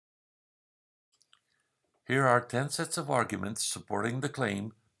Here are 10 sets of arguments supporting the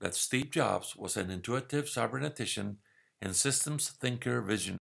claim that Steve Jobs was an intuitive cybernetician and systems thinker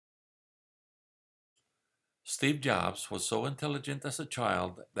visionary. Steve Jobs was so intelligent as a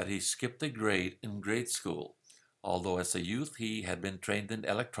child that he skipped a grade in grade school. Although as a youth he had been trained in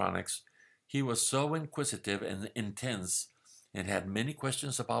electronics, he was so inquisitive and intense and had many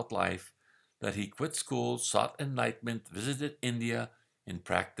questions about life that he quit school, sought enlightenment, visited India, and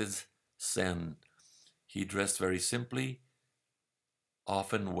practiced Zen. He dressed very simply,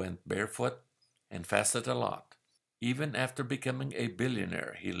 often went barefoot, and fasted a lot. Even after becoming a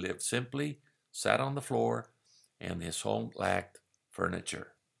billionaire, he lived simply, sat on the floor, and his home lacked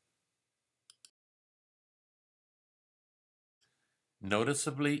furniture.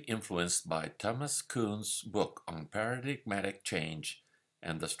 Noticeably influenced by Thomas Kuhn's book on paradigmatic change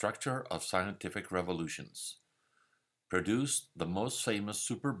and the structure of scientific revolutions, produced the most famous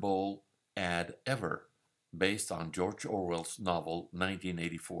Super Bowl ad ever based on George Orwell's novel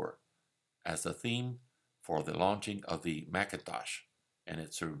 1984 as the theme for the launching of the Macintosh and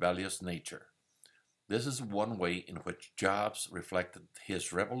its rebellious nature. This is one way in which Jobs reflected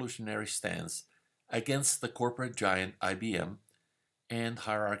his revolutionary stance against the corporate giant IBM and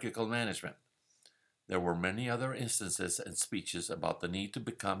hierarchical management. There were many other instances and speeches about the need to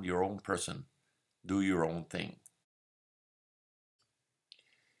become your own person, do your own thing.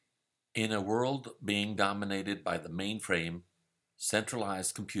 In a world being dominated by the mainframe,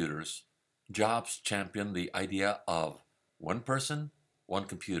 centralized computers, Jobs championed the idea of one person, one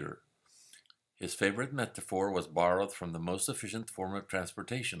computer. His favorite metaphor was borrowed from the most efficient form of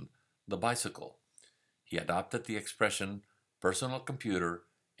transportation, the bicycle. He adopted the expression personal computer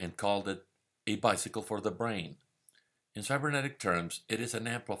and called it a bicycle for the brain. In cybernetic terms, it is an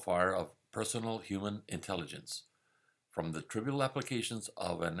amplifier of personal human intelligence. From the trivial applications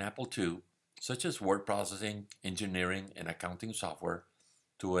of an Apple II, such as word processing, engineering, and accounting software,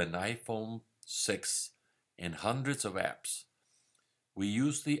 to an iPhone 6 and hundreds of apps. We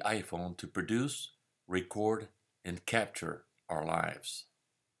use the iPhone to produce, record, and capture our lives.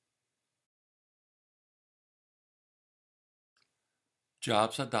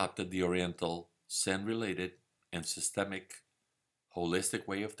 Jobs adopted the Oriental, Zen-related, and systemic, holistic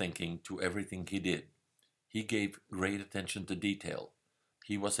way of thinking to everything he did. He gave great attention to detail.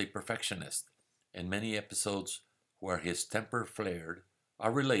 He was a perfectionist, and many episodes where his temper flared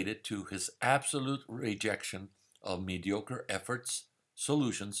are related to his absolute rejection of mediocre efforts,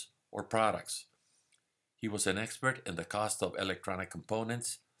 solutions, or products. He was an expert in the cost of electronic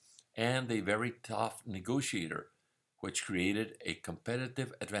components and a very tough negotiator, which created a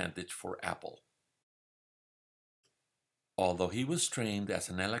competitive advantage for Apple. Although he was trained as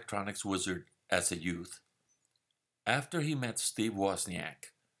an electronics wizard as a youth, after he met Steve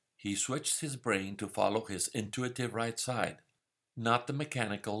Wozniak, he switched his brain to follow his intuitive right side, not the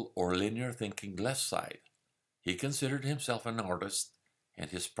mechanical or linear thinking left side. He considered himself an artist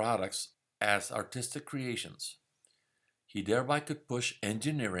and his products as artistic creations. He thereby could push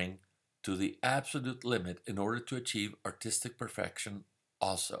engineering to the absolute limit in order to achieve artistic perfection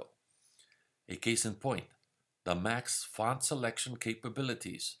also. A case in point, the Mac's font selection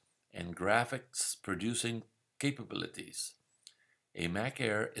capabilities and graphics producing capabilities. A Mac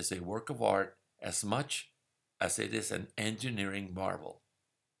Air is a work of art as much as it is an engineering marvel.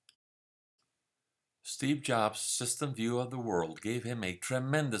 Steve Jobs' system view of the world gave him a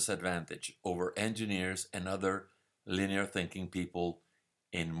tremendous advantage over engineers and other linear thinking people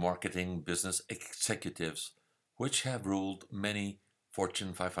in marketing business executives, which have ruled many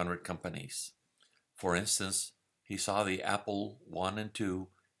Fortune 500 companies. For instance, he saw the Apple I and II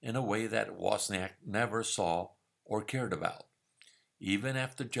in a way that Wozniak never saw or cared about. Even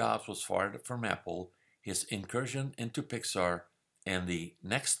after Jobs was fired from Apple, his incursion into Pixar and the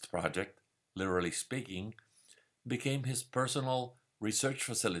next project, literally speaking, became his personal research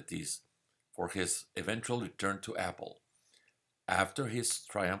facilities for his eventual return to Apple. After his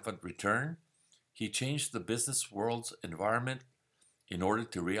triumphant return, he changed the business world's environment in order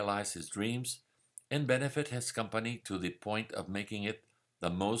to realize his dreams and benefit his company to the point of making it the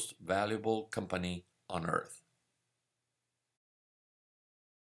most valuable company on earth.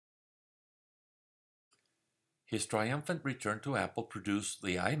 His triumphant return to Apple produced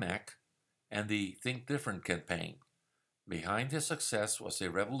the iMac and the Think Different campaign. Behind his success was a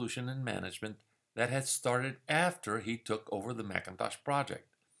revolution in management that had started after he took over the Macintosh project.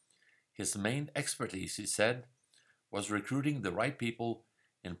 His main expertise, he said, was recruiting the right people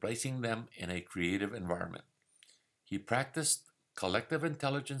and placing them in a creative environment. He practiced collective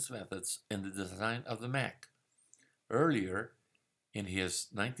intelligence methods in the design of the Mac. Earlier, In his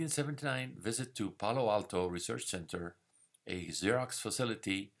 1979 visit to Palo Alto Research Center, a Xerox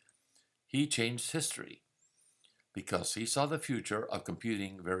facility, he changed history because he saw the future of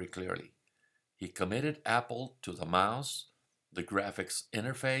computing very clearly. He committed Apple to the mouse, the graphics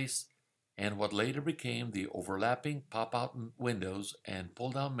interface, and what later became the overlapping pop-out windows and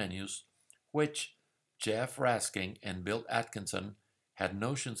pull-down menus, which Jeff Raskin and Bill Atkinson had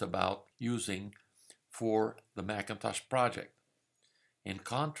notions about using for the Macintosh project. In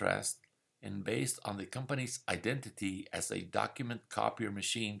contrast, and based on the company's identity as a document copier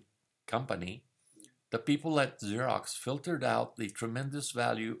machine company, the people at Xerox filtered out the tremendous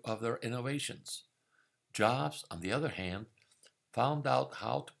value of their innovations. Jobs, on the other hand, found out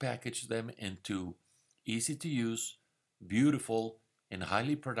how to package them into easy to use, beautiful, and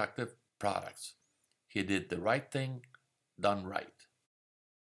highly productive products. He did the right thing done right.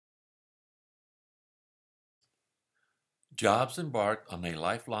 Jobs embarked on a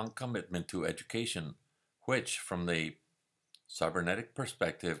lifelong commitment to education, which, from the cybernetic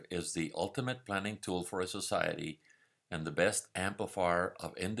perspective, is the ultimate planning tool for a society and the best amplifier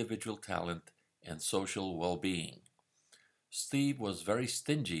of individual talent and social well-being. Steve was very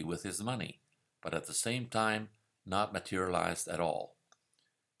stingy with his money, but at the same time not materialized at all.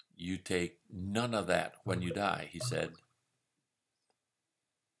 "You take none of that when you die," he said.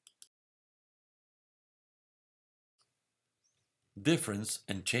 Difference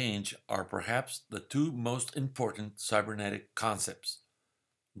and change are perhaps the two most important cybernetic concepts.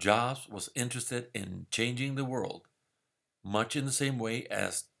 Jobs was interested in changing the world, much in the same way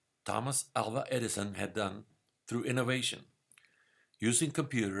as Thomas Alva Edison had done through innovation, using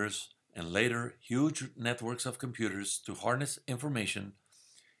computers and later huge networks of computers to harness information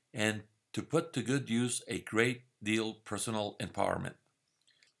and to put to good use a great deal personal empowerment.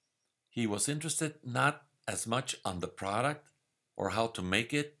 He was interested not as much on the product or how to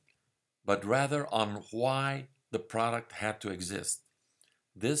make it, but rather on why the product had to exist.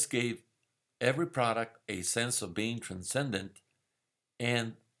 This gave every product a sense of being transcendent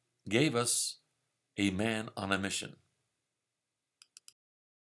and gave us a man on a mission.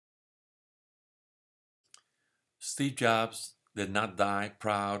 Steve Jobs did not die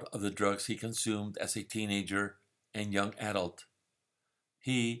proud of the drugs he consumed as a teenager and young adult.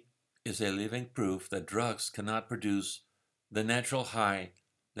 He is a living proof that drugs cannot produce the natural high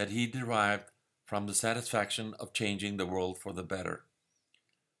that he derived from the satisfaction of changing the world for the better.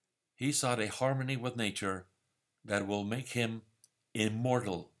 He sought a harmony with nature that will make him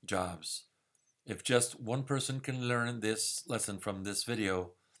immortal. Jobs. If just one person can learn this lesson from this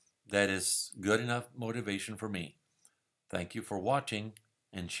video, that is good enough motivation for me. Thank you for watching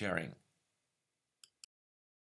and sharing.